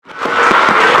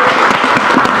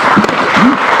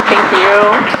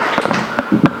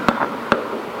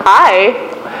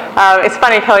Hi. It's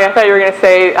funny, Kelly, I thought you were going to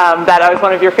say that I was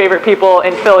one of your favorite people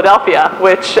in Philadelphia,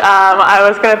 which I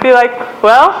was going to be like,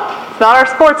 well, it's not our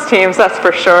sports teams, that's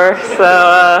for sure.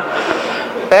 So,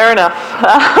 fair enough.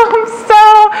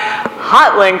 So,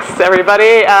 hot links,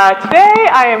 everybody. Today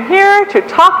I am here to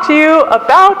talk to you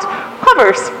about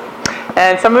hovers.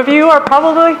 And some of you are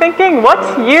probably thinking,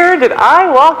 what year did I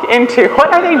walk into?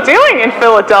 What are they doing in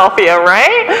Philadelphia,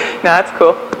 right? No, that's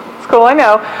cool. It's cool, I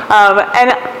know.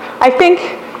 And I think,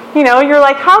 you know, you're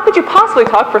like, how could you possibly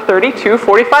talk for 32,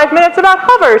 45 minutes about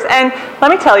hovers? And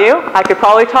let me tell you, I could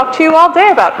probably talk to you all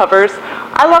day about hovers.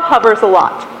 I love hovers a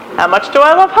lot. How much do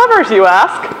I love hovers, you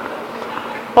ask?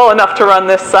 Well, enough to run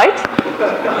this site.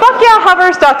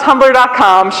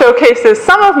 FuckYeahHovers.tumblr.com showcases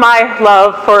some of my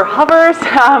love for hovers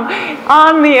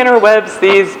on the interwebs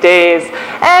these days.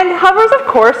 And hovers, of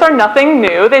course, are nothing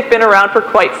new. They've been around for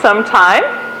quite some time.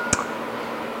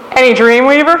 Any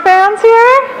Dreamweaver fans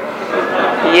here?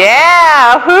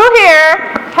 Yeah, who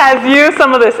here has used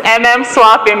some of this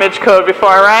swap image code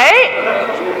before, right?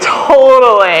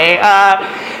 Totally.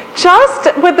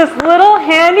 Just with this little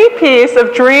handy piece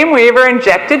of Dreamweaver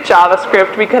injected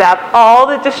JavaScript, we could have all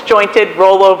the disjointed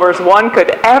rollovers one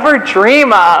could ever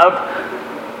dream of.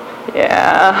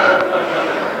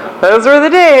 Yeah, those were the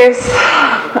days.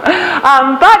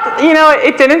 But, you know,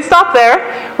 it didn't stop there.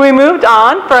 We moved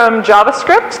on from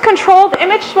JavaScript controlled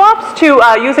image swaps to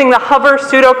using the hover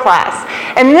pseudo class.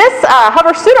 And this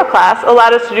hover pseudo class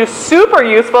allowed us to do super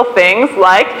useful things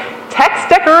like text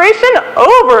decoration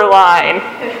overline.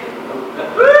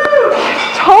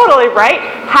 Totally, right?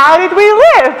 How did we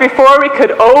live before we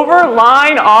could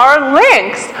overline our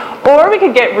links? Or we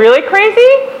could get really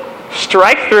crazy?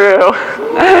 Strike through.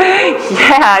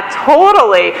 Yeah,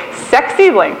 totally.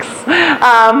 Sexy links.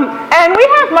 And we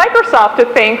have Microsoft to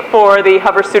thank for the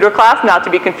hover pseudo class, not to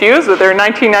be confused with their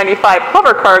 1995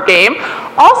 hover car game.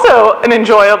 Also an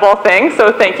enjoyable thing,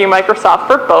 so thank you, Microsoft,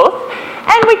 for both.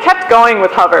 And we kept going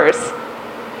with hovers.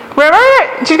 Remember,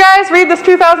 did you guys read this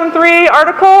 2003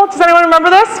 article? Does anyone remember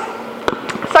this?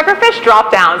 Suckerfish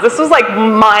dropdowns. This was like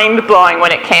mind-blowing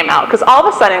when it came out, because all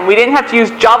of a sudden we didn't have to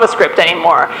use JavaScript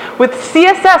anymore. With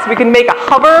CSS, we could make a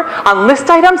hover on list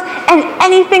items, and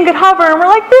anything could hover, and we're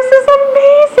like, this is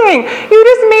amazing. You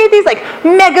just made these like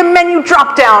mega menu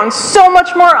dropdowns so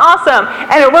much more awesome,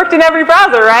 and it worked in every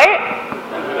browser, right?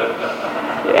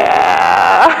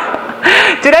 Yeah.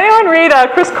 Did anyone read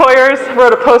Chris Coyers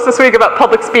wrote a post this week about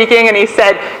public speaking, and he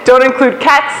said, don't include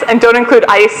cats and don't include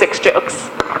IE6 jokes.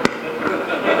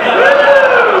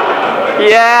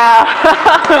 Yeah.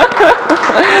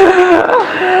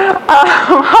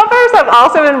 Hovers have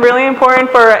also been really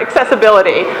important for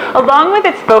accessibility. Along with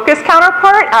its focus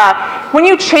counterpart, when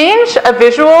you change a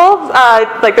visual,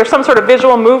 like there's some sort of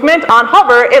visual movement on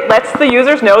hover, it lets the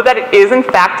users know that it is in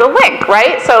fact a link,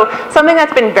 right? So something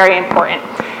that's been very important.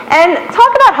 And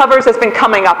talk about hovers has been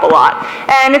coming up a lot.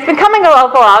 And it's been coming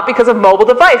up a lot because of mobile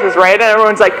devices, right? And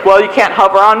everyone's like, well, you can't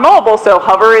hover on mobile, so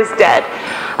hover is dead.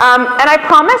 And I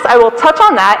promise I will touch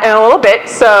on that in a little bit.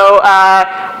 So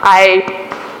I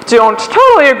don't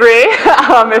totally agree,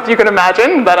 if you can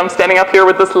imagine, that I'm standing up here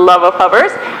with this love of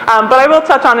hovers. But I will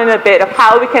touch on in a bit of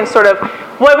how we can sort of,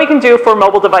 what we can do for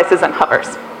mobile devices and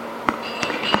hovers.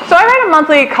 So I write a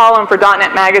monthly column for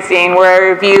 .NET Magazine where I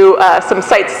review some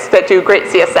sites that do great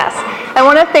CSS. And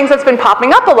one of the things that's been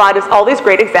popping up a lot is all these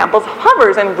great examples of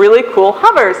hovers and really cool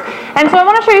hovers. And so I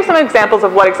want to show you some examples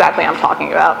of what exactly I'm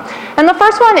talking about. And the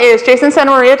first one is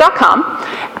jasonsantamaria.com.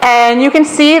 And you can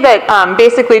see that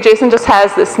basically Jason just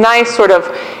has this nice sort of,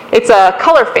 it's a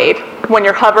color fade when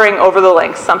you're hovering over the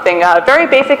links. Something very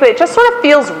basic that just sort of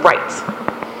feels right.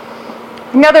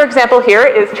 Another example here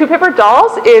is Two Paper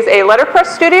Dolls is a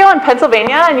letterpress studio in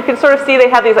Pennsylvania, and you can sort of see they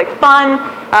have these like fun,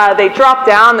 they drop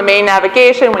down the main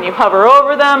navigation when you hover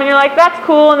over them, and you're like, that's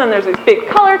cool, and then there's these big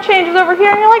color changes over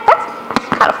here, and you're like, that's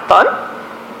kind of fun.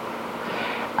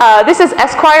 This is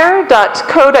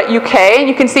esquire.co.uk, and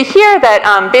you can see here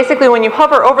that basically when you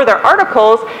hover over their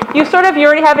articles, you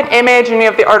already have an image and you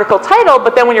have the article title,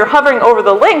 but then when you're hovering over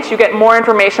the links, you get more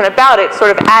information about it, sort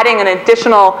of adding an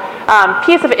additional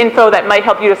piece of info that might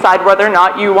help you decide whether or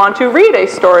not you want to read a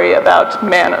story about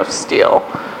Man of Steel.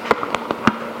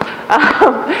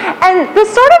 And this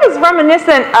sort of is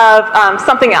reminiscent of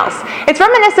something else. It's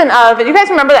reminiscent of, you guys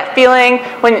remember that feeling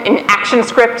when in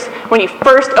ActionScript, when you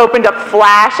first opened up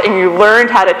Flash and you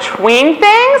learned how to tween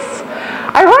things?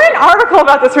 I wrote an article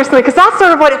about this recently because that's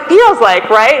sort of what it feels like,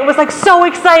 right? It was like so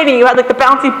exciting. You had like the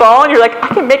bouncy ball and you're like,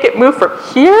 I can make it move from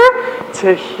here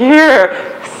to here.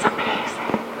 It's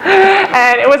amazing.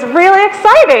 And it was really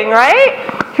exciting, right?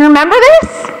 You remember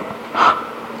this?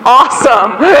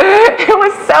 awesome. It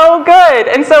was so good.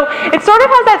 And so it sort of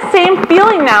has that same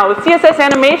feeling now with CSS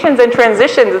animations and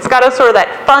transitions. It's got a sort of that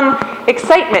fun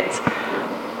excitement.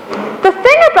 The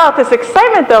thing about this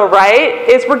excitement though, right,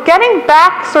 is we're getting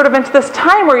back sort of into this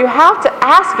time where you have to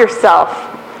ask yourself,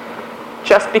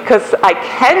 just because I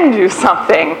can do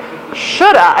something,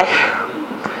 should I?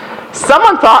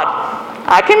 Someone thought,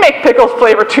 I can make pickles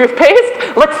flavored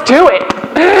toothpaste. Let's do it.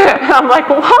 And I'm like,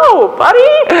 whoa,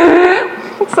 buddy.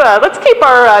 Let's keep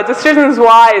our decisions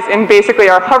wise in basically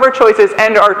our hover choices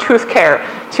and our tooth care,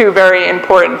 two very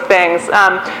important things.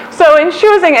 So in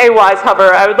choosing a wise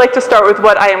hover, I would like to start with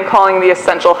what I am calling the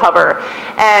essential hover.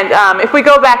 And if we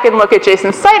go back and look at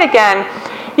Jason's site again,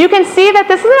 you can see that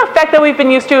this is an effect that we've been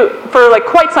used to for like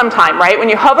quite some time, right? When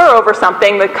you hover over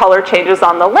something, the color changes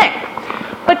on the link.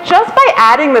 But just by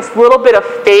adding this little bit of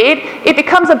fade, it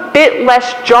becomes a bit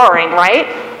less jarring, right?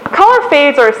 Color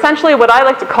fades are essentially what I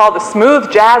like to call the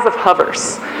smooth jazz of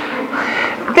hovers.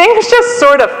 Things just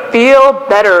sort of feel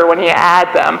better when you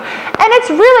add them. And it's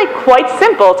really quite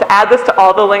simple to add this to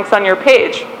all the links on your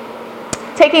page.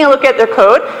 Taking a look at their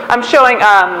code, I'm showing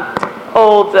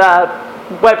old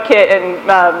WebKit and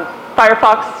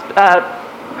Firefox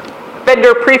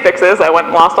vendor prefixes. I went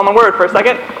lost on the word for a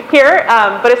second here,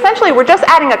 but essentially we're just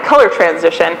adding a color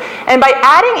transition. And by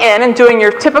adding in and doing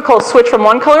your typical switch from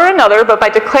one color to another, but by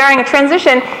declaring a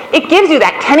transition, it gives you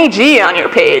that Kenny G on your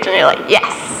page, and you're like, yes,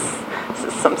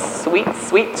 this is some sweet,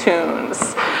 sweet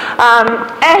tunes.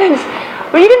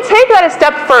 But you can take that a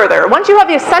step further. Once you have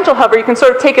the essential hover, you can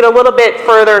sort of take it a little bit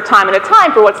further time at a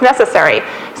time for what's necessary.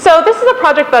 So this is a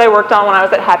project that I worked on when I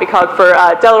was at HappyCog for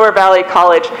Delaware Valley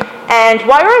College. And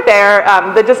while we were there,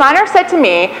 the designer said to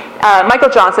me,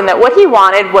 Michael Johnson, that what he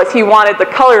wanted was he wanted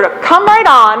the color to come right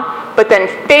on, but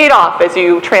then fade off as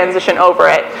you transition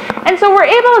over it. And so we're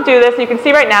able to do this. You can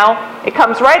see right now, it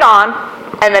comes right on,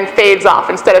 and then fades off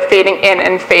instead of fading in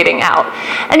and fading out.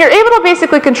 And you're able to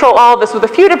basically control all of this with a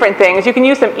few different things. You can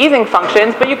use some easing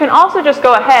functions, but you can also just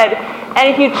go ahead, and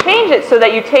if you change it so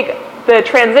that you take the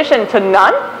transition to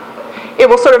none, it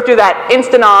will sort of do that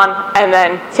instant on and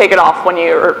then take it off when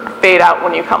you, or fade out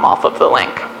when you come off of the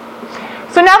link.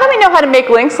 So now that we know how to make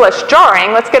links less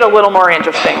jarring, let's get a little more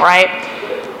interesting, right?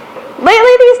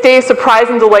 Lately these days, surprise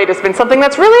and delight has been something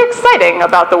that's really exciting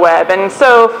about the web. And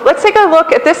so let's take a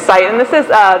look at this site. And this is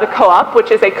the Co-op, which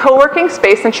is a co-working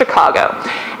space in Chicago.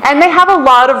 And they have a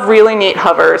lot of really neat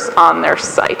hovers on their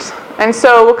site. And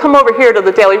so we'll come over here to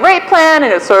the daily rate plan,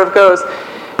 and it sort of goes,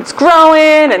 it's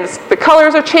growing, and the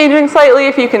colors are changing slightly,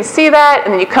 if you can see that.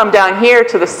 And then you come down here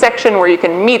to the section where you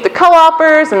can meet the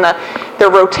co-opers, and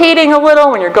they're rotating a little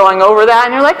when you're going over that.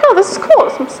 And you're like, oh, this is cool,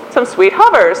 some sweet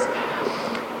hovers.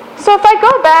 So if I go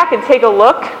back and take a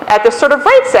look at this sort of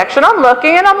rate section, I'm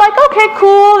looking and I'm like, okay,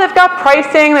 cool, they've got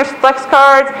pricing, there's flex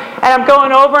cards, and I'm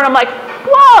going over and I'm like,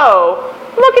 whoa,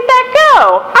 look at that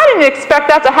go. I didn't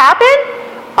expect that to happen.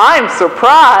 I'm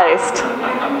surprised.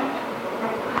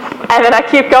 And then I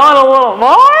keep going a little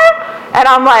more, and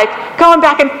I'm like going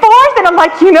back and forth, and I'm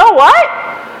like, you know what?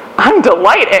 I'm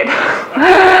delighted.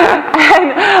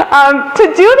 And to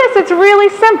do this, it's really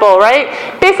simple, right?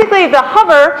 Basically, the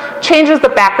hover changes the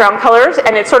background colors,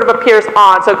 and it sort of appears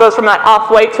on. So it goes from that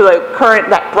off-white to the current,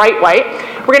 that bright white.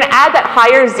 We're going to add that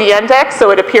higher z-index so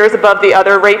it appears above the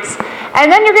other rates.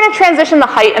 And then you're going to transition the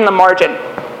height and the margin.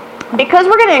 Because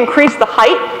we're going to increase the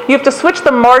height, you have to switch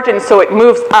the margin so it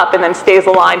moves up and then stays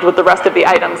aligned with the rest of the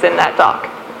items in that dock.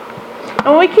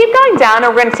 And when we keep going down,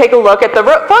 we're going to take a look at the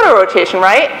photo rotation,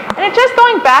 right? And it's just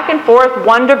going back and forth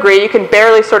 1 degree. You can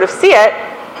barely sort of see it.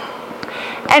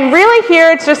 And really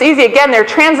here, it's just easy. Again, they're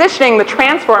transitioning the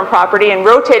transform property and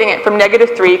rotating it from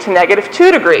 -3 to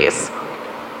 -2 degrees.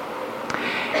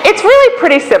 It's really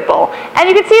pretty simple. And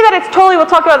you can see that it's totally, we'll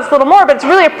talk about this a little more, but it's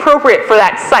really appropriate for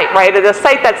that site, right? It's a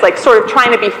site that's like sort of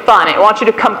trying to be fun. It wants you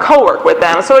to come co-work with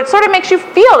them. So it sort of makes you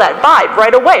feel that vibe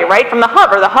right away, right? From the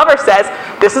hover. The hover says,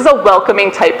 this is a welcoming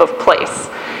type of place.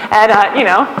 And, you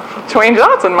know, Dwayne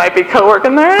Johnson might be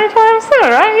co-working there anytime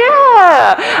soon, right?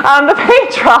 Yeah. The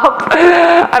paint drop.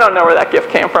 I don't know where that gift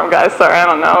came from, guys. Sorry, I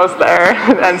don't know. It was there.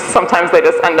 And sometimes they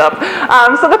just end up.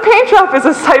 So the paint drop is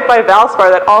a site by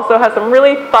Valspar that also has some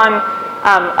really fun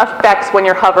effects when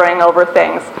you're hovering over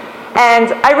things.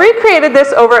 And I recreated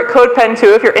this over at CodePen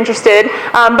too, if you're interested.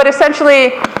 But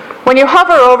essentially, when you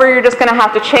hover over, you're just going to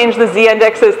have to change the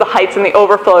z-indexes, the heights, and the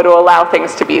overflow to allow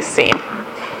things to be seen.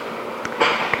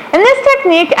 And this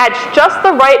technique adds just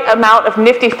the right amount of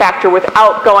nifty factor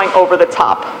without going over the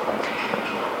top.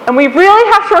 And And we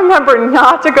really have to remember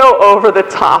not to go over the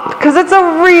top, because it's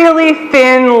a really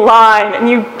thin line, and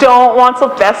you don't want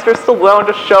Sylvester Stallone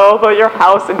to show up at your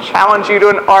house and challenge you to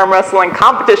an arm wrestling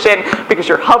competition because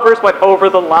your hovers went over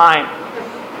the line.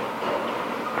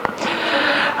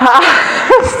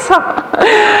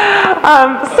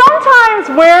 Sometimes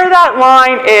where that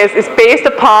line is based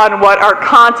upon what our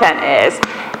content is.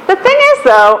 The thing is,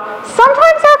 though,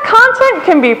 sometimes our content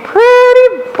can be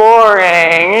pretty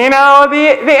boring. You know,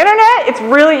 the internet, it's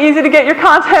really easy to get your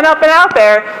content up and out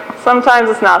there. Sometimes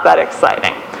it's not that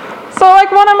exciting. So,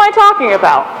 like, what am I talking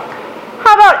about?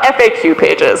 How about FAQ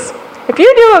pages? If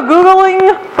you do a Googling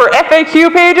for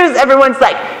FAQ pages, everyone's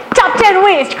like, top 10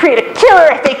 ways to create a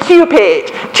killer FAQ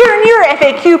page. Turn your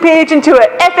FAQ page into a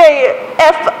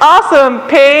FAF awesome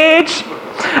page.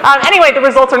 Anyway, the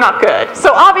results are not good.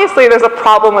 So obviously there's a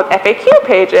problem with FAQ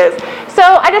pages. So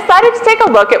I decided to take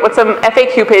a look at what some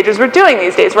FAQ pages were doing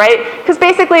these days, right? Because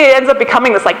basically it ends up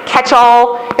becoming this like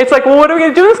catch-all. It's like, well, what are we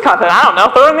going to do with this content? I don't know,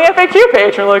 throw in the FAQ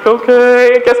page. And we're like,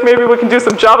 okay, I guess maybe we can do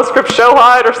some JavaScript show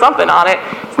hide or something on it.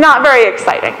 It's not very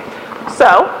exciting.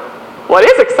 So what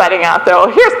is exciting out there?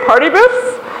 Well, here's Party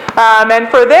Booths. And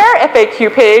for their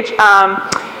FAQ page,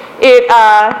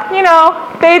 you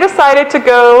know, they decided to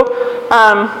go,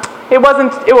 it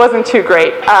wasn't too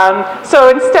great. So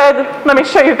instead, let me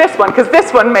show you this one, because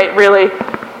this one might really,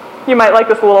 you might like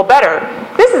this a little better.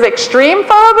 This is Extreme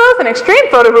Photo Booth, and Extreme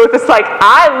Photo Booth is like,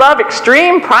 I love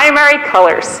extreme primary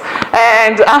colors.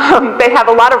 And they have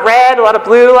a lot of red, a lot of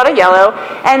blue, a lot of yellow,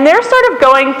 and they're sort of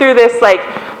going through this like,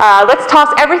 let's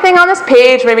toss everything on this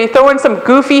page, maybe throw in some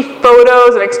goofy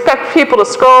photos and expect people to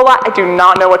scroll a lot. I do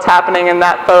not know what's happening in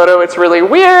that photo. It's really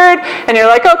weird. And you're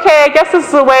like, okay, I guess this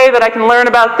is a way that I can learn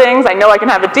about things. I know I can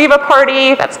have a diva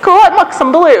party. That's cool. And look,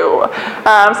 some blue.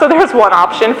 So there's one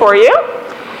option for you.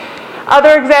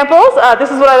 Other examples,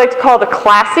 this is what I like to call the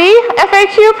classy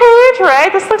FAQ page, right?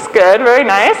 This looks good, very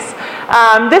nice.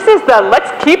 This is the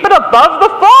let's keep it above the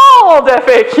fold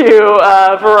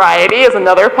FAQ variety is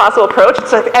another possible approach.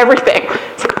 It's like everything.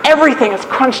 It's like everything is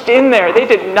crunched in there. They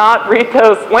did not read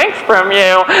those links from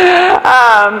you.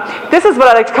 This is what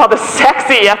I like to call the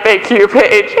sexy FAQ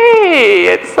page. Hey,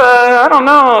 it's, I don't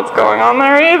know what's going on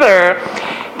there either.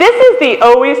 This is the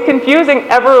always confusing,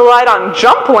 ever relied on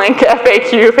jump link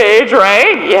FAQ page,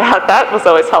 right? Yeah, that was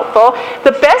always helpful.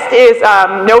 The best is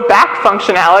no back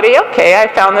functionality. Okay, I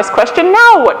found this question,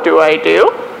 now what do I do?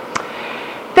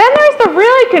 Then there's the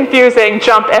really confusing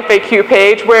jump FAQ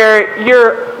page where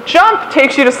your jump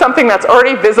takes you to something that's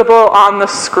already visible on the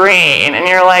screen. And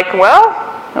you're like, well,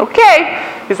 okay,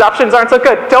 these options aren't so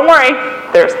good. Don't worry,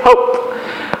 there's hope.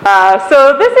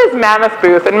 So this is Mammoth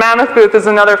Booth, and Mammoth Booth is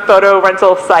another photo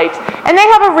rental site. And they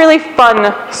have a really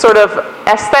fun sort of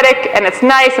aesthetic, and it's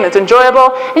nice, and it's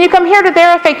enjoyable. And you come here to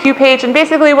their FAQ page, and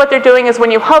basically what they're doing is when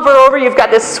you hover over, you've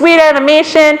got this sweet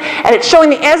animation, and it's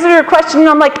showing the answer to your question, and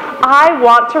I'm like, I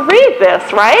want to read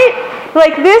this, right?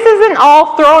 Like, this isn't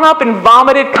all thrown up and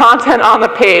vomited content on the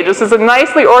page. This is a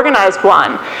nicely organized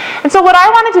one. And so what I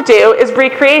wanted to do is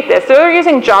recreate this. So they're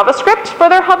using JavaScript for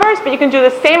their hovers, but you can do the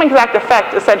same exact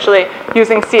effect, essentially,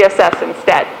 using CSS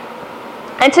instead.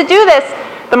 And to do this,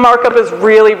 the markup is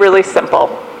really, really simple.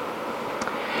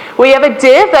 We have a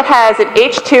div that has an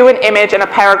H2, an image, and a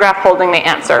paragraph holding the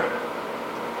answer.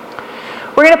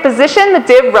 We're going to position the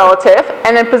div relative,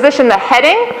 and then position the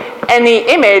heading and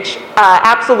the image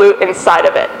absolute inside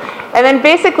of it. And then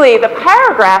basically the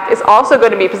paragraph is also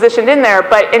going to be positioned in there,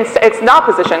 but it's not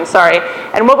positioned, sorry.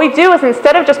 And what we do is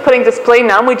instead of just putting display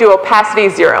none, we do opacity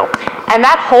 0. And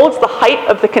that holds the height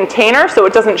of the container so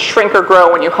it doesn't shrink or grow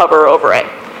when you hover over it.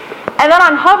 And then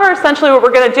on hover, essentially what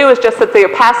we're going to do is just set the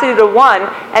opacity to 1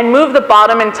 and move the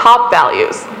bottom and top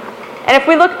values. And if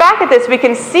we look back at this, we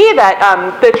can see that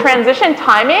the transition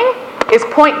timing is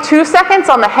 0.2 seconds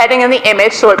on the heading and the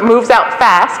image, so it moves out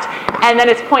fast. And then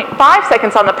it's 0.5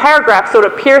 seconds on the paragraph, so it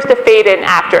appears to fade in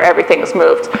after everything's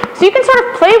moved. So you can sort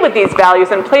of play with these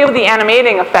values and play with the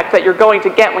animating effect that you're going to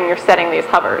get when you're setting these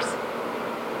hovers.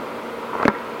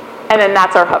 And then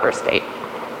that's our hover state.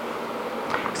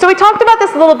 So we talked about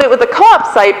this a little bit with the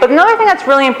co-op site, but another thing that's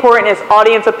really important is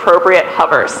audience-appropriate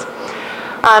hovers.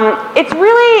 It's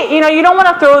really, you don't want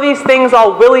to throw these things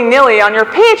all willy-nilly on your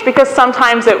page because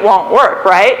sometimes it won't work,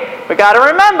 right? We got to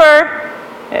remember,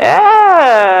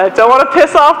 don't want to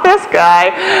piss off this guy.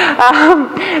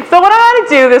 So what I want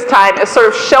to do this time is sort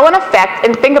of show an effect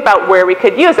and think about where we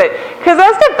could use it. Because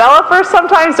as developers,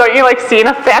 sometimes don't you like see an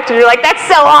effect and you're like, that's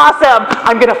so awesome,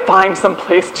 I'm going to find some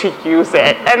place to use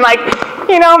it. And like,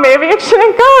 maybe it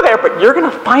shouldn't go there, but you're going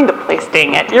to find a place,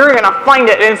 dang it. You're going to find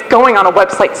it, and it's going on a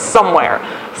website somewhere.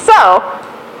 So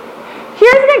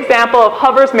here's an example of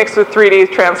hovers mixed with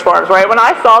 3D transforms, right? When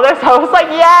I saw this, I was like,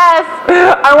 yes,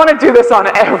 I want to do this on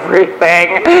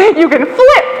everything. You can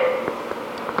flip.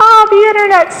 The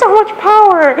internet, so much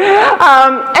power.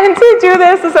 And to do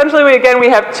this, essentially, we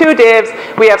have two divs.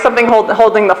 We have something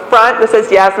holding the front that says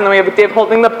yes, and then we have a div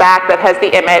holding the back that has the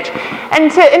image.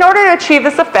 And in order to achieve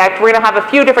this effect, we're going to have a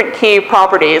few different key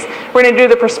properties. We're going to do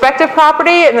the perspective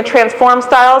property and the transform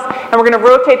styles, and we're going to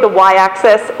rotate the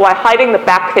y-axis while hiding the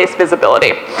back face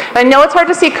visibility. And I know it's hard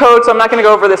to see code, so I'm not going to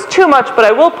go over this too much, but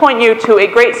I will point you to a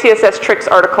great CSS tricks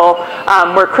article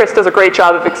where Chris does a great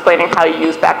job of explaining how you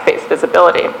use back face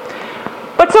visibility.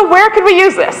 But so where could we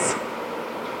use this?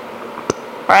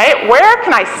 Right? Where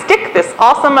can I stick this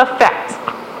awesome effect?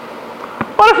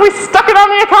 What if we stuck it on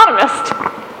The Economist?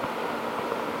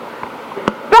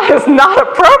 That is not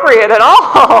appropriate at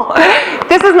all.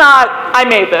 This is not, I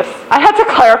made this. I had to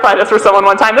clarify this for someone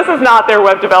one time. This is not their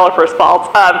web developer's fault.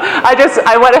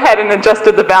 I went ahead and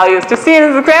adjusted the values to see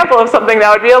an example of something that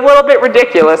would be a little bit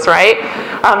ridiculous, right?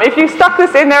 If you stuck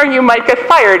this in there, you might get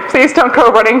fired. Please don't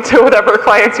go running to whatever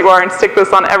clients you are and stick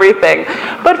this on everything.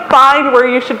 But find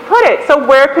where you should put it. So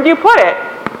where could you put it?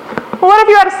 Well, what if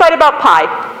you had a site about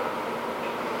pi?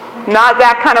 Not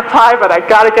that kind of pie, but I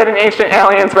gotta get an Ancient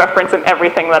Aliens reference in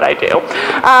everything that I do.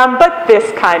 But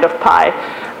this kind of pie.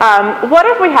 What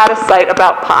if we had a site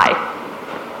about pie?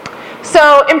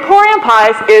 So Emporium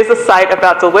Pies is a site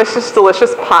about delicious,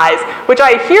 delicious pies, which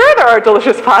I hear there are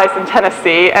delicious pies in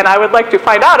Tennessee, and I would like to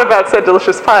find out about said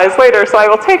delicious pies later, so I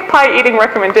will take pie eating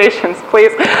recommendations,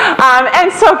 please.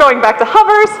 And so going back to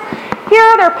hovers, here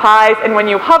are their pies, and when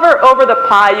you hover over the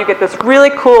pie, you get this really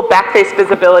cool back face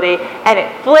visibility, and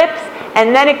it flips,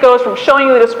 and then it goes from showing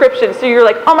you the description, so you're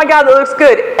like, oh my god, that looks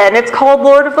good, and it's called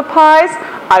Lord of the Pies.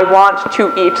 I want to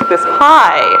eat this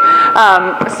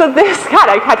pie. So this, God,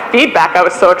 I had feedback. I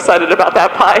was so excited about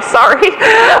that pie, sorry.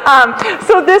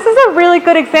 So this is a really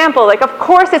good example. Like, of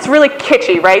course, it's really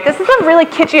kitschy, right? This is a really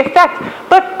kitschy effect,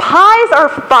 but pies are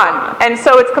fun, and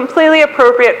so it's completely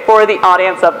appropriate for the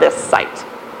audience of this site.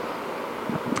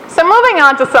 So moving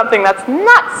on to something that's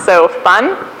not so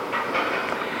fun.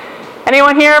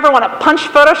 Anyone here ever want to punch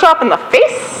Photoshop in the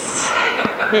face?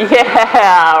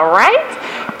 Yeah, right?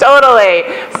 Totally.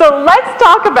 So let's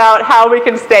talk about how we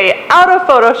can stay out of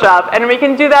Photoshop, and we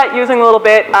can do that using a little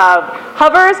bit of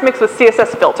hovers mixed with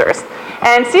CSS filters.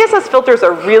 And CSS filters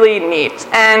are really neat.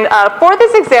 And for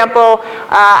this example,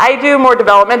 I do more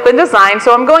development than design,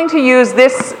 so I'm going to use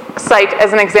this site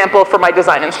as an example for my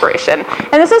design inspiration.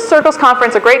 And this is Circles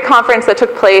Conference, a great conference that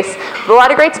took place with a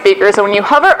lot of great speakers, and when you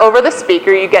hover over the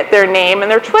speaker, you get their name and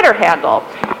their Twitter handle.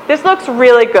 This looks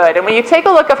really good, and when you take a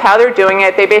look of how they're doing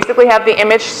it, they basically have the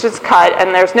image just cut,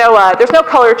 and there's no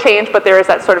color change, but there is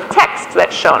that sort of text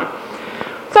that's shown.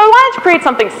 So I wanted to create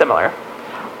something similar.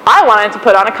 I wanted to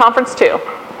put on a conference too.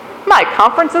 My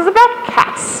conference is about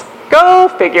cats. Go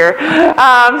figure.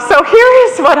 So here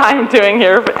is what I'm doing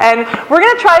here, and we're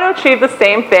going to try to achieve the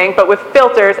same thing, but with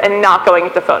filters and not going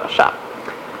into Photoshop.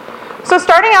 So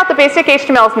starting out, the basic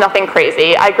HTML is nothing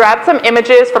crazy. I grabbed some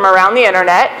images from around the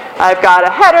internet. I've got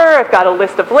a header, I've got a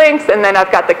list of links, and then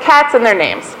I've got the cats and their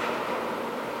names.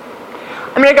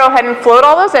 I'm going to go ahead and float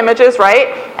all those images, right?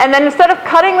 And then instead of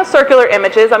cutting the circular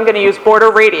images, I'm going to use border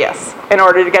radius in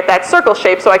order to get that circle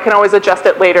shape, so I can always adjust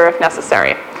it later if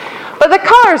necessary. But the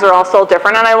colors are also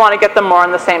different, and I want to get them more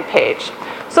on the same page.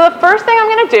 So the first thing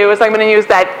I'm going to do is I'm going to use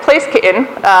that place kitten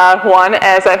one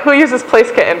as a, who uses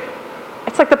place kitten?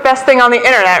 It's like the best thing on the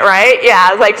internet, right?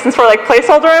 Yeah, like since we're like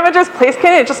placeholder images, place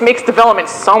kitten, it just makes development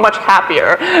so much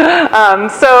happier.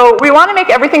 So we want to make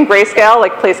everything grayscale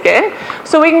like place kitten.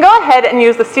 So we can go ahead and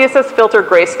use the CSS filter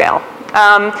grayscale.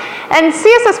 And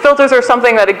CSS filters are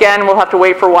something that, again, we'll have to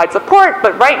wait for wide support,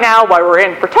 but right now, while we're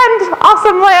in pretend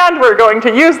awesome land, we're going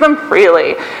to use them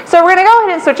freely. So we're going to go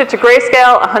ahead and switch it to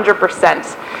grayscale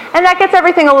 100%. And that gets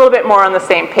everything a little bit more on the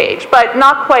same page, but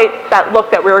not quite that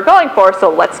look that we were going for, so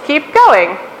let's keep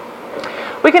going.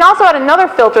 We can also add another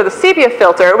filter, the sepia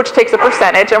filter, which takes a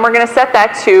percentage, and we're going to set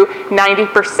that to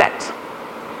 90%.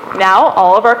 Now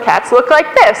all of our cats look like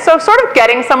this. So sort of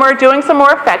getting somewhere, doing some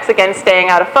more effects, again, staying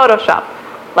out of Photoshop.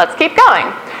 Let's keep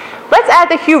going. Let's add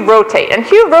the hue rotate. And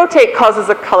hue rotate causes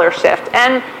a color shift.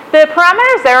 And the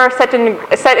parameters there are set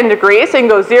in degrees, so you can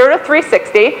go 0 to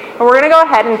 360. And we're going to go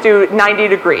ahead and do 90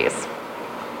 degrees.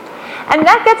 And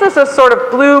that gets us a sort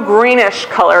of blue-greenish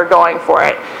color going for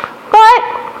it. But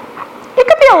it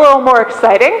could be a little more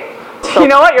exciting. You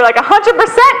know what? You're like 100%?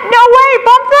 No way,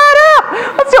 bump that up.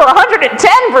 Let's do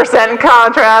 110%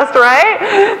 contrast, right?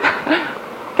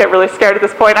 get really scared at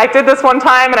this point. I did this one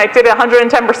time, and I did it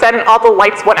 110%, and all the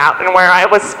lights went out and where I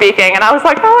was speaking, and I was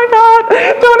like, oh my God,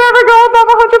 don't ever go above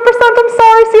 100%, I'm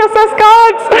sorry, CSS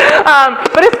gods.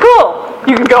 But it's cool.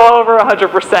 You can go over 100%.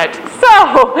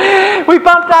 So we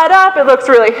bumped that up. It looks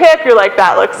really hip. You're like,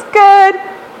 that looks good.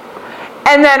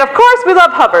 And then, of course, we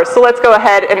love hovers, so let's go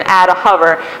ahead and add a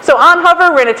hover. So on hover,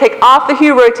 we're going to take off the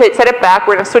hue, rotate, set it back.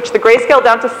 We're going to switch the grayscale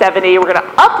down to 70. We're going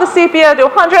to up the sepia to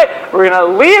 100. We're going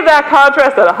to leave that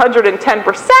contrast at 110%,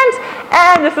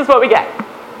 and this is what we get.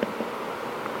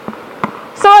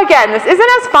 So again, this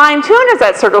isn't as fine-tuned as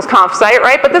that Circles Conf site,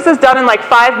 right? But this is done in like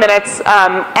 5 minutes,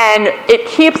 and it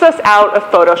keeps us out of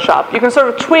Photoshop. You can sort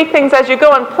of tweak things as you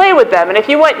go and play with them. And if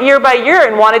you went year by year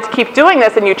and wanted to keep doing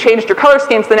this and you changed your color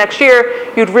schemes the next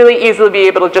year, you'd really easily be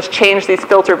able to just change these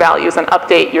filter values and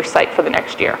update your site for the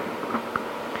next year.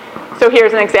 So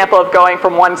here's an example of going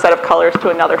from one set of colors to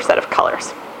another set of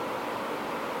colors.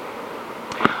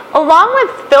 Along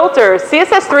with filters,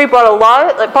 CSS3 brought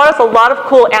us a lot of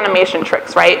cool animation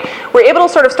tricks, right? We're able to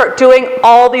sort of start doing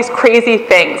all these crazy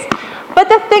things. But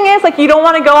the thing is, like, you don't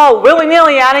want to go all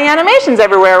willy-nilly adding animations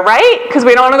everywhere, right? Because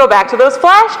we don't want to go back to those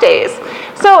Flash days.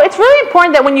 So it's really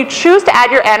important that when you choose to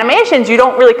add your animations, you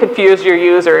don't really confuse your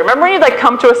user. Remember when you'd like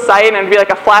come to a site and it'd be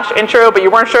like a Flash intro, but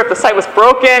you weren't sure if the site was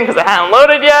broken because it hadn't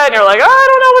loaded yet, and you're like, oh, I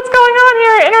don't know what's going on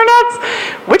here, internet's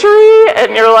witchery,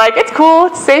 and you're like, it's cool,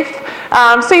 it's safe.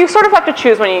 So you sort of have to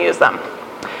choose when you use them.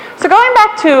 So going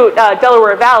back to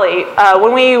Delaware Valley,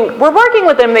 when we were working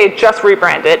with them, they had just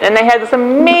rebranded, and they had this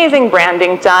amazing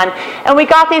branding done, and we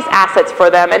got these assets for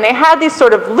them, and they had these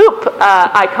sort of loop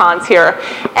icons here.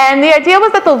 And the idea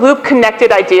was that the loop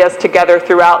connected ideas together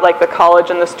throughout like the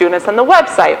college and the students and the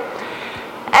website.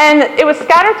 And it was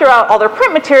scattered throughout all their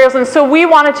print materials, and so we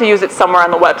wanted to use it somewhere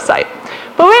on the website.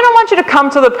 But we don't want you to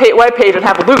come to the web page and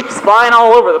have loops flying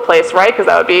all over the place, right? Because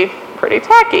that would be pretty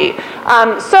tacky.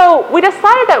 So we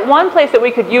decided that one place that we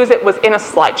could use it was in a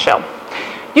slideshow.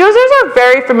 Users are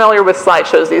very familiar with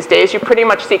slideshows these days. You pretty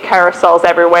much see carousels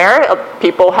everywhere.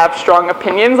 People have strong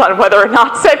opinions on whether or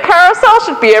not said carousel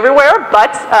should be everywhere,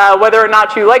 but whether or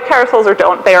not you like carousels or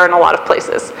don't, they are in a lot of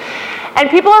places. And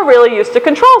people are really used to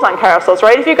controls on carousels,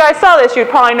 right? If you guys saw this, you'd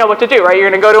probably know what to do, right? You're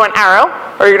going to go to an arrow,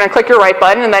 or you're going to click your right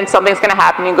button, and then something's going to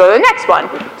happen, and you go to the next one.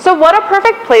 So what a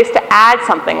perfect place to add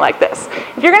something like this.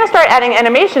 If you're going to start adding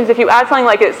animations, if you add something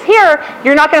like this here,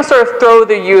 you're not going to sort of throw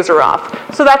the user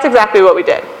off. So that's exactly what we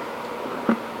did.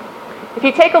 If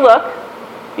you take a look,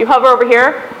 you hover over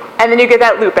here, and then you get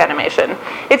that loop animation.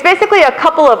 It's basically a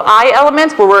couple of eye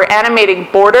elements where we're animating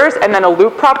borders and then a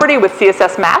loop property with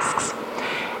CSS masks.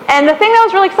 And the thing that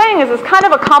was really exciting is it's kind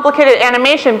of a complicated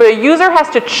animation, but a user has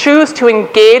to choose to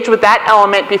engage with that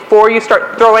element before you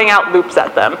start throwing out loops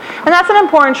at them. And that's an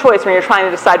important choice when you're trying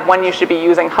to decide when you should be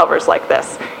using hovers like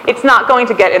this. It's not going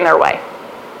to get in their way.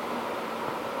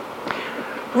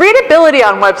 Readability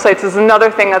on websites is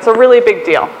another thing that's a really big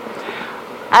deal.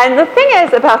 And the thing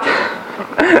is about,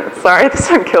 sorry, this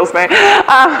one kills me.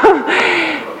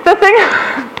 The thing,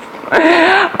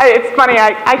 it's funny,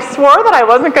 I swore that I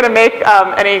wasn't going to make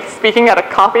any speaking at a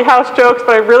coffee house jokes,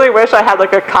 but I really wish I had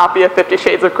like a copy of 50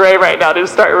 Shades of Grey right now to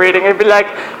just start reading and be like,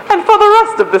 and for the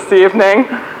rest of this evening.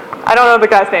 I don't know the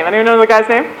guy's name. Anyone know the guy's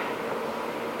name?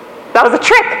 That was a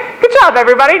trick. Good job,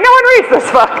 everybody. No one reads this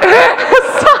book.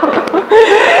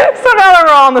 So now that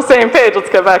we're all on the same page, let's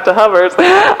get back to hovers.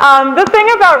 The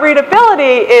thing about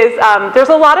readability is there's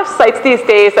a lot of sites these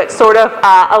days that sort of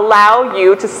allow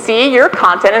you to see your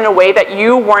content in a way that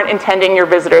you weren't intending your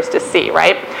visitors to see,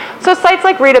 right? So sites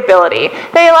like Readability,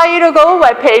 they allow you to go to a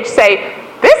web page, say,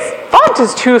 this font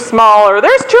is too small, or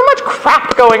there's too much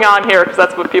crap going on here, because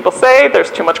that's what people say, there's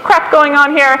too much crap going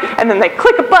on here, and then they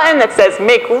click a button that says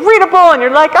make readable, and you're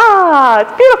like, ah,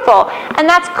 it's beautiful. And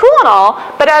that's cool and all,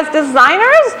 but as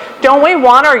designers, don't we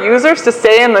want our users to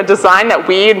stay in the design that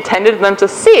we intended them to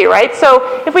see, right?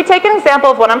 So if we take an example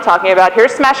of what I'm talking about,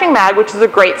 here's Smashing Mag, which is a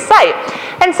great site.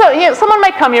 And so, you know, someone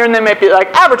might come here and they might be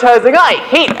like, advertising, I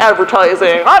hate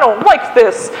advertising, I don't like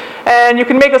this. And you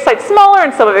can make the site smaller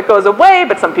and some of it goes away,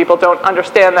 but some people don't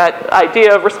understand that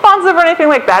idea of responsive or anything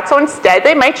like that. So instead,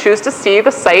 they might choose to see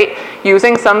the site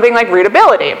using something like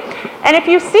Readability. And if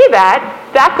you see that,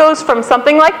 that goes from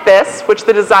something like this, which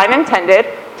the design intended,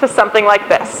 to something like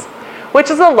this, which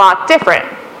is a lot different.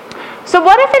 So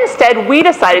what if instead we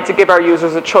decided to give our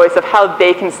users a choice of how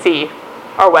they can see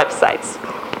our websites?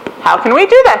 How can we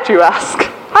do that, you ask?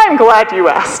 I'm glad you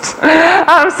asked.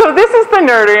 So this is the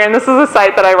Nerdery, and this is a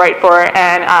site that I write for,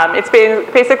 and it's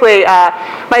basically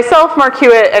myself, Mark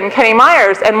Hewitt, and Kenny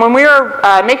Myers, and when we were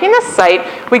making this site,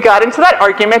 we got into that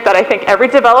argument that I think every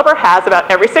developer has about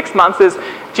every 6 months is,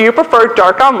 do you prefer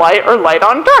dark on light or light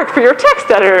on dark for your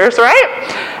text editors, right?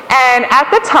 And at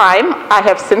the time, I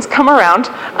have since come around,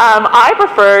 I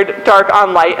preferred dark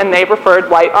on light, and they preferred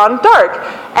light on dark.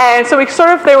 And so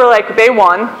they were like, they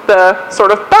won the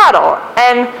sort of battle.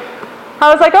 And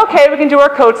I was like, okay, we can do our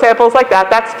code samples like that,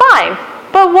 that's fine.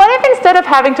 But what if instead of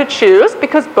having to choose,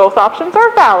 because both options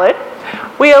are valid,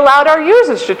 we allowed our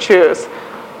users to choose?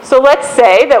 So let's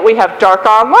say that we have dark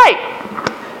on light.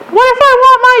 What if I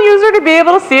want my user to be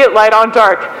able to see it light on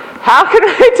dark? How can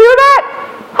I do that?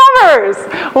 Hovers.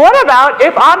 What about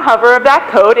if on hover of that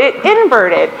code it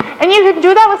inverted? And you can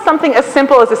do that with something as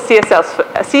simple as a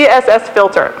CSS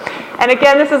filter. And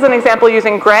again, this is an example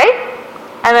using gray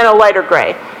and then a lighter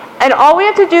gray. And all we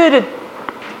have to do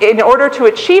in order to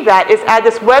achieve that is add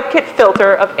this WebKit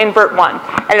filter of invert1,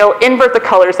 and it'll invert the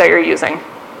colors that you're using.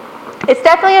 It's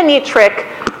definitely a neat trick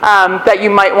that you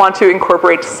might want to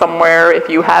incorporate somewhere if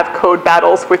you have code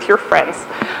battles with your friends.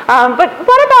 But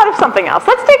what about if something else?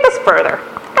 Let's take this further.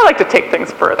 I like to take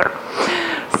things further.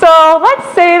 So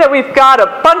let's say that we've got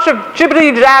a bunch of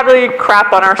jibbly-jabbly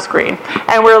crap on our screen,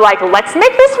 and we're like, let's make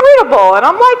this readable. And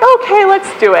I'm like, okay, let's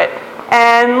do it.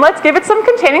 And let's give it some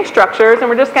containing structures, and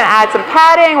we're just going to add some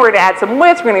padding, we're going to add some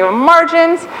widths, we're going to give them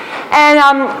margins. And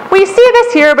we see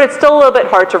this here, but it's still a little bit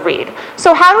hard to read.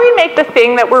 So how do we make the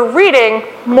thing that we're reading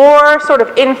more sort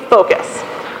of in focus?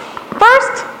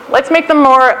 First, let's make them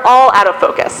more all out of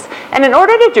focus. And in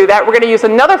order to do that, we're going to use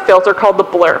another filter called the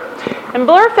blur. And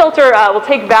blur filter will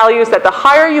take values that the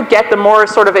higher you get, the more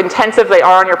sort of intensive they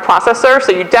are on your processor.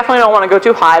 So you definitely don't want to go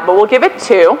too high, but we'll give it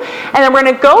 2. And then we're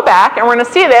going to go back and we're going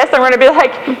to see this and we're going to be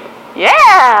like,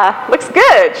 yeah, looks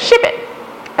good, ship it.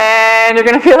 And you're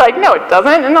going to be like, no, it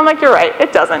doesn't. And I'm like, you're right,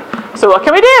 it doesn't. So what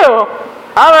can we do?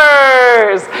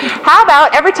 Hovers. How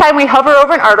about every time we hover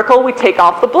over an article, we take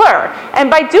off the blur? And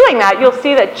by doing that, you'll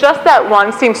see that just that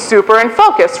one seems super in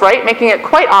focus, right? Making it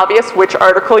quite obvious which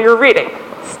article you're reading.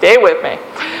 Stay with me.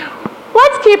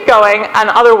 Let's keep going on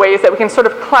other ways that we can sort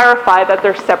of clarify that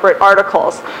they're separate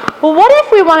articles. Well, what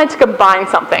if we wanted to combine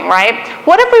something, right?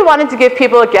 What if we wanted to give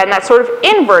people, again, that sort of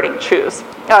inverting choice?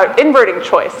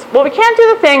 Well, we can't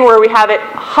do the thing where we have it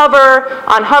hover,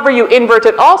 on hover you invert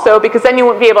it also, because then you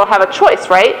wouldn't be able to have a choice,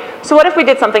 right? So what if we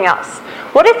did something else?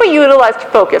 What if we utilized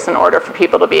focus in order for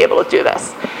people to be able to do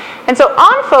this? And so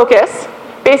on focus,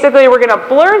 basically we're going to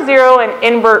blur 0 and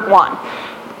invert 1.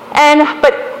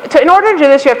 But in order to do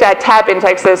this, you have to add tab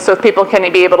indexes so people can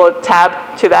be able to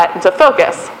tab to that into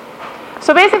focus.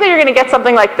 So basically, you're going to get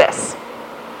something like this.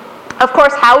 Of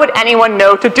course, how would anyone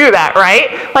know to do that,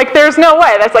 right? Like, there's no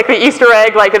way. That's like the Easter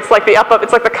egg. Like, it's like the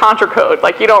it's like the Contra code.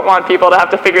 Like, you don't want people to have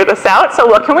to figure this out. So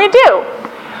what can we do?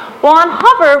 Well, on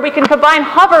hover, we can combine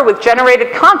hover with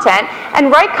generated content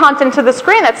and write content to the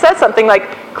screen that says something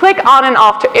like click on and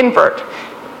off to invert.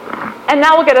 And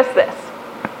that will get us this.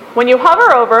 When you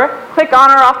hover over, click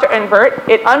on or off to invert,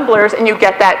 it unblurs and you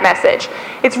get that message.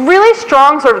 It's really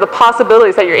strong, sort of the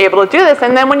possibilities that you're able to do this,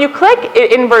 and then when you click,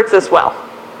 it inverts as well.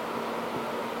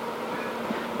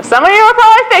 Some of you are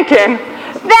probably thinking,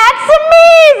 that's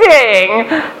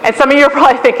amazing! And some of you are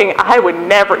probably thinking, I would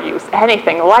never use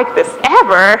anything like this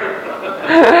ever.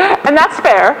 And that's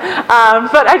fair,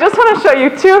 but I just want to show you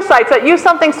 2 sites that use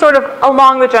something sort of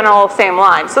along the general same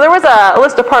line. So there was a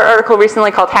list apart article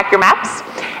recently called Hack Your Maps,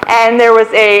 and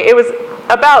it was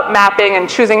about mapping and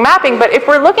choosing mapping, but if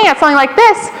we're looking at something like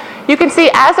this, you can see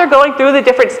as they're going through the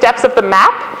different steps of the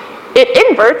map, it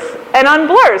inverts and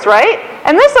unblurs, right?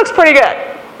 And this looks pretty good.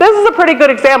 This is a pretty good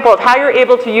example of how you're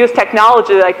able to use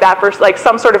technology like that for like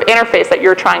some sort of interface that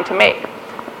you're trying to make.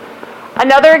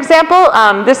 Another example,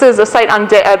 this is a site on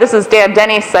this is Dan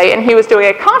Denny's site, and he was doing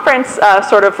a conference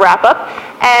sort of wrap up,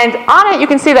 and on it you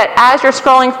can see that as you're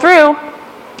scrolling through,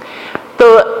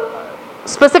 the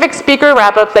specific speaker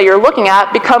wrap up that you're looking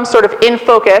at becomes sort of in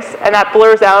focus, and that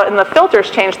blurs out, and the filters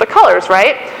change the colors,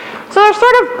 right? So there's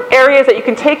sort of areas that you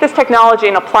can take this technology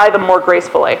and apply them more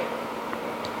gracefully.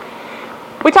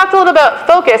 We talked a little about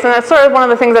focus, and that's sort of one of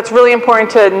the things that's really important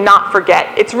to not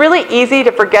forget. It's really easy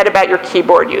to forget about your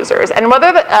keyboard users. And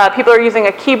whether people are using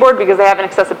a keyboard because they have an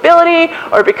accessibility,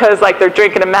 or because like they're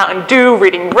drinking a Mountain Dew,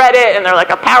 reading Reddit, and they're like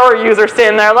a power user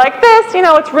sitting there like this, you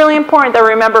know, it's really important that we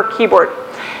remember keyboard.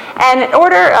 And in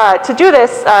order to do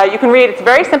this, you can read, it's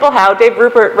very simple how. Dave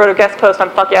Rupert wrote a guest post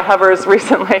on Fuck Yeah Hovers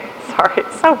recently. Sorry,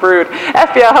 it's so rude.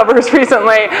 FBI Hovers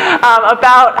recently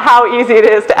about how easy it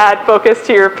is to add focus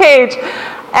to your page.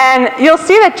 And you'll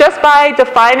see that just by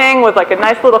defining with like a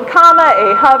nice little comma,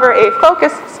 a hover, a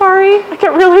focus, sorry, I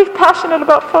get really passionate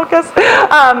about focus,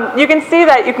 you can see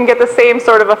that you can get the same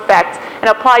sort of effect and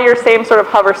apply your same sort of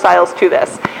hover styles to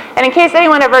this. And in case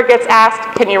anyone ever gets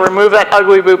asked, can you remove that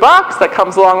ugly blue box that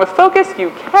comes along with focus,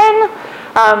 you can.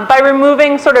 By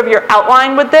removing sort of your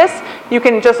outline with this, you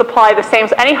can just apply the same,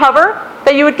 any hover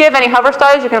that you would give, any hover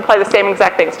styles, you can apply the same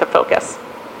exact things to focus.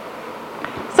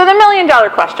 So the million-dollar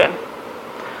question.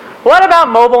 What about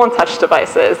mobile and touch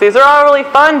devices? These are all really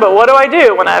fun, but what do I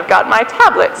do when I've got my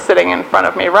tablet sitting in front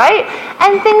of me, right?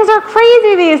 And things are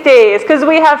crazy these days because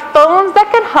we have phones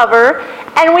that can hover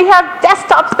and we have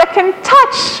desktops that can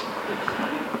touch.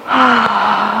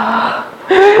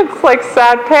 It's like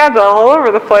sad panda all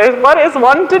over the place. What is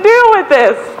one to do with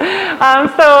this?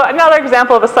 So another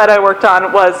example of a site I worked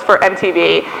on was for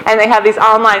MTV, and they have these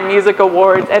online music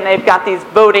awards, and they've got these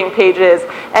voting pages,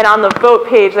 and on the vote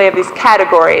page they have these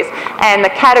categories, and the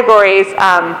categories,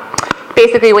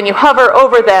 basically when you hover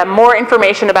over them, more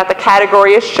information about the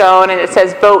category is shown, and it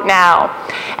says vote now.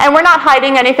 And we're not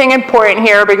hiding anything important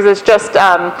here because it's just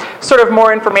sort of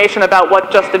more information about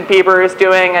what Justin Bieber is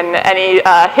doing, and any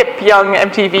hip young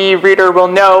MTV reader will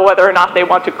know whether or not they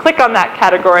want to click on that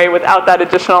category without that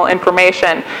additional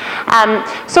information.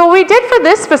 So what we did for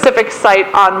this specific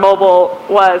site on mobile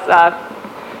was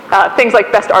things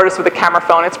like best artist with a camera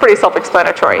phone. It's pretty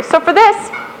self-explanatory. So for this,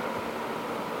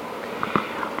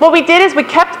 what we did is we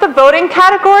kept the voting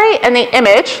category and the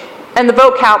image and the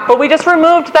vote count, but we just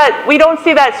removed that. We don't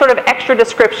see that sort of extra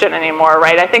description anymore,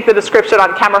 right? I think the description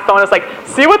on camera phone is like,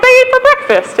 see what they eat for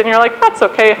breakfast. And you're like, that's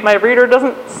okay. If my reader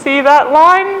doesn't see that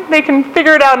line, they can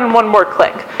figure it out in one more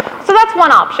click. So that's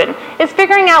one option, is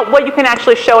figuring out what you can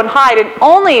actually show and hide and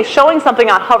only showing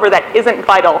something on hover that isn't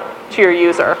vital to your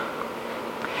user.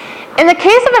 In the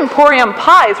case of Emporium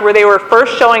pies, where they were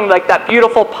first showing like that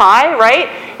beautiful pie, right?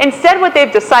 Instead, what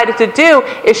they've decided to do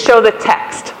is show the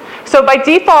text. So by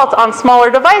default on smaller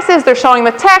devices, they're showing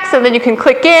the text, and then you can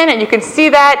click in and you can see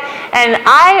that. And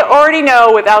I already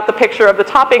know without the picture of the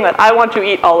topping that I want to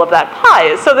eat all of that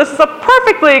pie. So this is a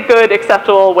perfectly good,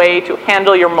 acceptable way to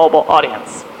handle your mobile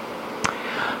audience.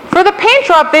 For the paint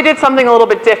drop, they did something a little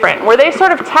bit different, where they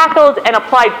sort of tackled and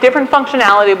applied different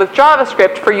functionality with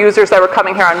JavaScript for users that were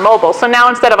coming here on mobile. So now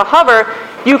instead of a hover,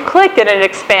 you click and it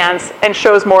expands and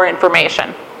shows more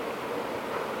information.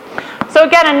 So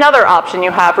again, another option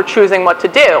you have for choosing what to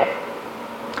do.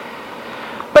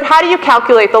 But how do you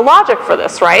calculate the logic for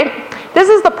this, right? This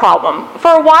is the problem.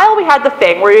 For a while, we had the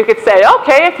thing where you could say,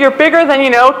 okay, if you're bigger than,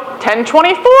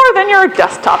 1024, then you're a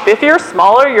desktop. If you're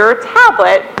smaller, you're a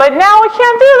tablet. But now we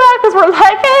can't do that because we're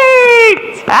like,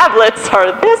 hey, tablets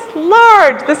are this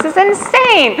large. This is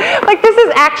insane. Like, this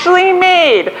is actually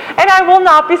made. And I will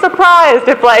not be surprised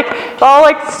if, all,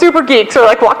 super geeks are,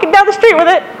 walking down the street with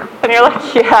it. And you're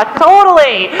like, yeah,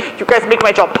 totally. You guys make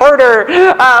my job harder.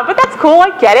 But that's cool.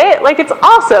 I get it. It's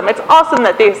awesome. It's awesome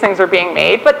that these things are being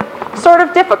made, but sort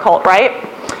of difficult, right?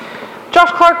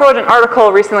 Josh Clark wrote an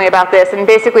article recently about this, and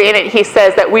basically in it he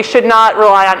says that we should not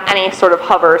rely on any sort of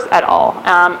hovers at all.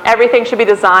 Everything should be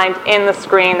designed in the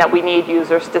screen that we need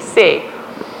users to see.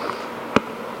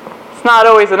 It's not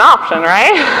always an option,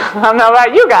 right? I don't know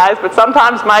about you guys, but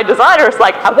sometimes my designer's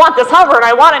like, I want this hover and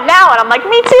I want it now, and I'm like,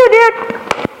 me too, dude.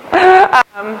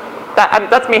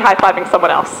 That's me high-fiving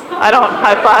someone else. I don't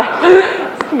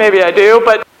high-five. Maybe I do,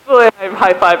 but I'm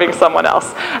high-fiving someone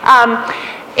else. And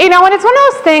it's one of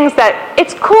those things that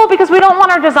it's cool because we don't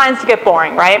want our designs to get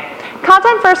boring, right?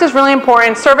 Content first is really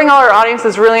important. Serving all our audience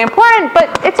is really important, but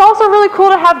it's also really cool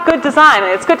to have good design,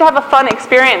 and it's good to have a fun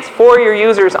experience for your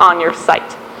users on your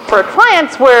site. For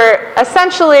clients, where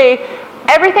essentially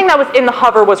everything that was in the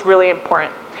hover was really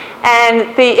important.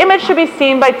 And the image should be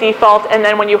seen by default, and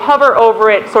then when you hover over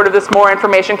it, sort of this more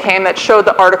information came that showed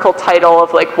the article title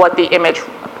of what the image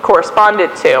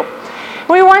corresponded to. And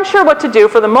we weren't sure what to do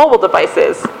for the mobile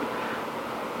devices.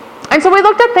 And so we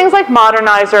looked at things like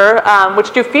Modernizer,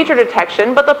 which do feature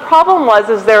detection, but the problem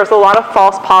is there's a lot of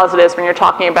false positives when you're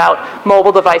talking about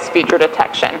mobile device feature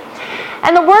detection.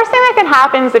 And the worst thing that can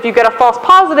happen is if you get a false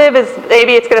positive is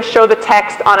maybe it's going to show the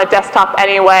text on a desktop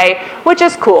anyway, which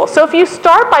is cool. So if you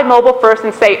start by mobile first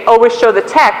and say, always show the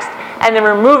text, and then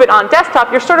remove it on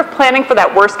desktop, you're sort of planning for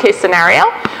that worst case scenario,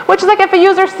 which is like if a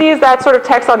user sees that sort of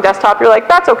text on desktop, you're like,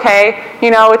 that's okay.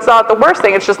 It's not the worst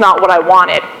thing, it's just not what I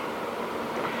wanted.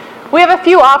 We have a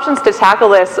few options to tackle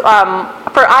this.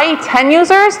 For IE10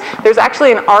 users, there's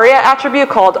actually an ARIA attribute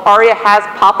called ARIA has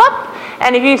pop-up.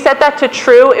 And if you set that to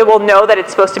true, it will know that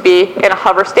it's supposed to be in a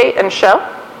hover state and show.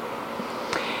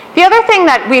 The other thing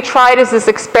that we tried is this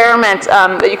experiment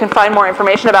that you can find more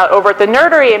information about over at the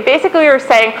Nerdery, and basically we were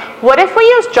saying, what if we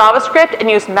use JavaScript and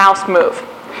use mouse move?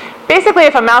 Basically,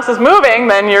 if a mouse is moving,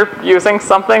 then you're using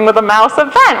something with a mouse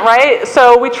event, right?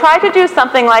 So we tried to do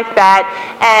something like that,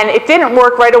 and it didn't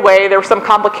work right away. There were some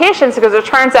complications because it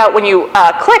turns out when you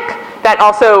click, that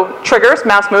also triggers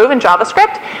mouse move in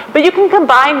JavaScript, but you can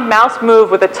combine mouse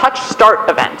move with a touch start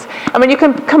event. And when you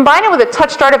can combine it with a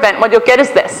touch start event, what you'll get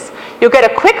is this. You'll get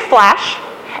a quick flash,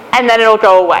 and then it'll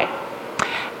go away.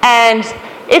 And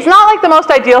it's not like the most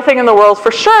ideal thing in the world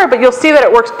for sure, but you'll see that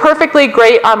it works perfectly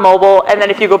great on mobile, and then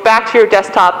if you go back to your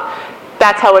desktop,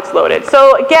 that's how it's loaded.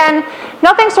 So again,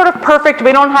 nothing sort of perfect.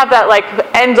 We don't have that like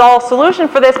end-all solution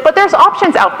for this, but there's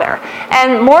options out there.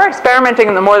 And more experimenting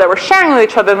and the more that we're sharing with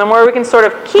each other, the more we can sort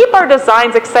of keep our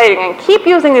designs exciting and keep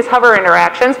using these hover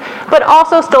interactions, but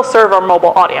also still serve our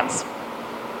mobile audience.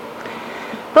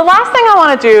 The last thing I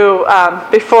want to do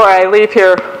before I leave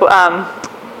here,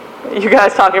 you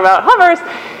guys talking about hovers,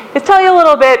 is tell you a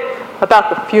little bit about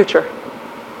the future.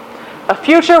 A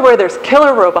future where there's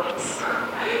killer robots.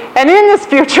 And in this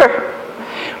future,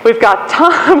 we've got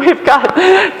Tom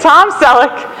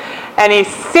Selleck, and he's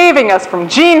saving us from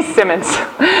Gene Simmons,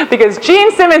 because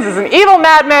Gene Simmons is an evil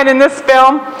madman in this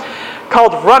film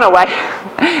called Runaway.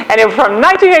 And it was from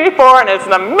 1984, and it's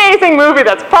an amazing movie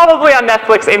that's probably on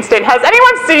Netflix Instant. Has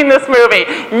anyone seen this movie?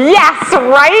 Yes,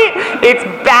 right? It's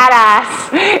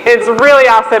badass. It's really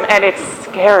awesome, and it's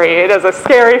scary. It is a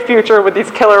scary future with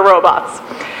these killer robots.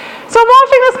 So I'm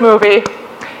watching this movie,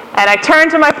 and I turn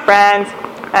to my friend,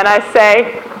 and I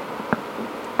say,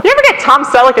 you ever get Tom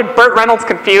Selleck and Burt Reynolds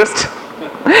confused?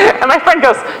 And my friend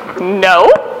goes, no.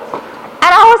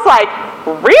 And I was like,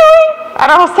 really?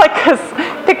 And I was like, because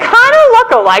they kind of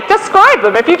look alike. Describe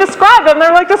them. If you describe them,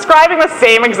 they're like describing the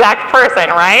same exact person,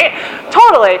 right?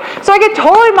 Totally. So I get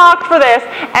totally mocked for this,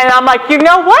 and I'm like, you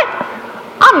know what?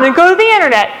 I'm going to go to the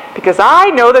internet, because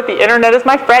I know that the internet is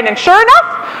my friend. And sure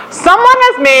enough, someone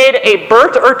has made a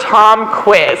Bert or Tom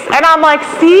quiz. And I'm like,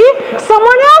 see?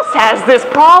 Someone else has this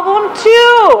problem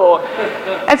too.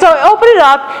 And so I open it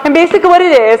up, and basically what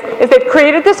it is they've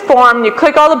created this form, and you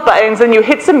click all the buttons, and you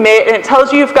hit submit, and it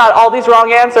tells you you've got all these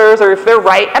wrong answers, or if they're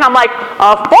right. And I'm like,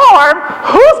 a form?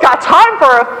 Who's got time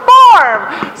for a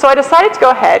form? So I decided to go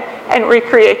ahead and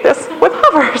recreate this with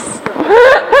hovers.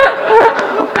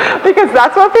 Because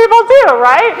that's what people do,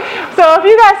 right? So if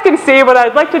you guys can see, what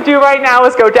I'd like to do right now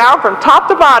is go down from top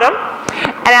to bottom.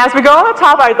 And as we go on the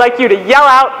top, I'd like you to yell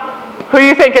out who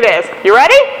you think it is. You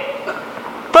ready?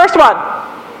 First one.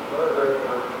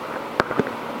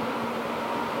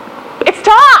 It's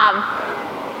Tom.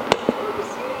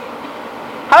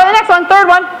 How about the next one? Third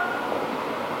one.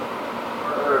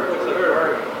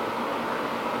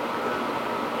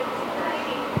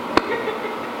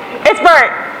 It's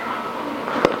Bert.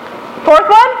 Fourth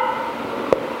one?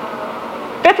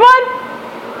 Fifth one?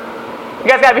 You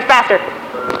guys gotta be faster.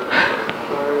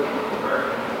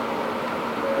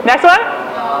 Next one?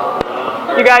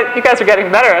 You guys are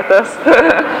getting better at this.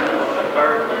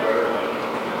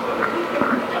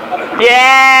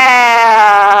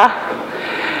 Yeah!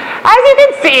 As you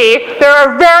can see, there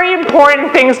are very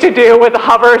important things to do with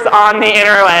hovers on the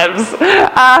interwebs.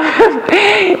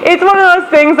 It's one of those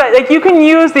things that like, you can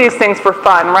use these things for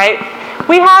fun, right?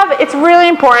 It's really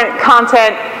important,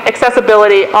 content,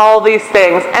 accessibility, all these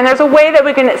things. And there's a way that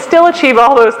we can still achieve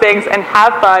all those things and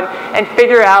have fun and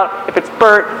figure out if it's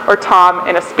Bert or Tom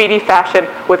in a speedy fashion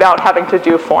without having to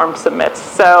do form submits.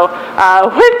 So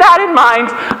with that in mind,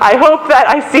 I hope that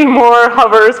I see more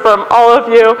hovers from all of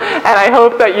you, and I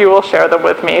hope that you will share them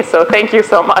with me. So thank you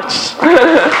so much.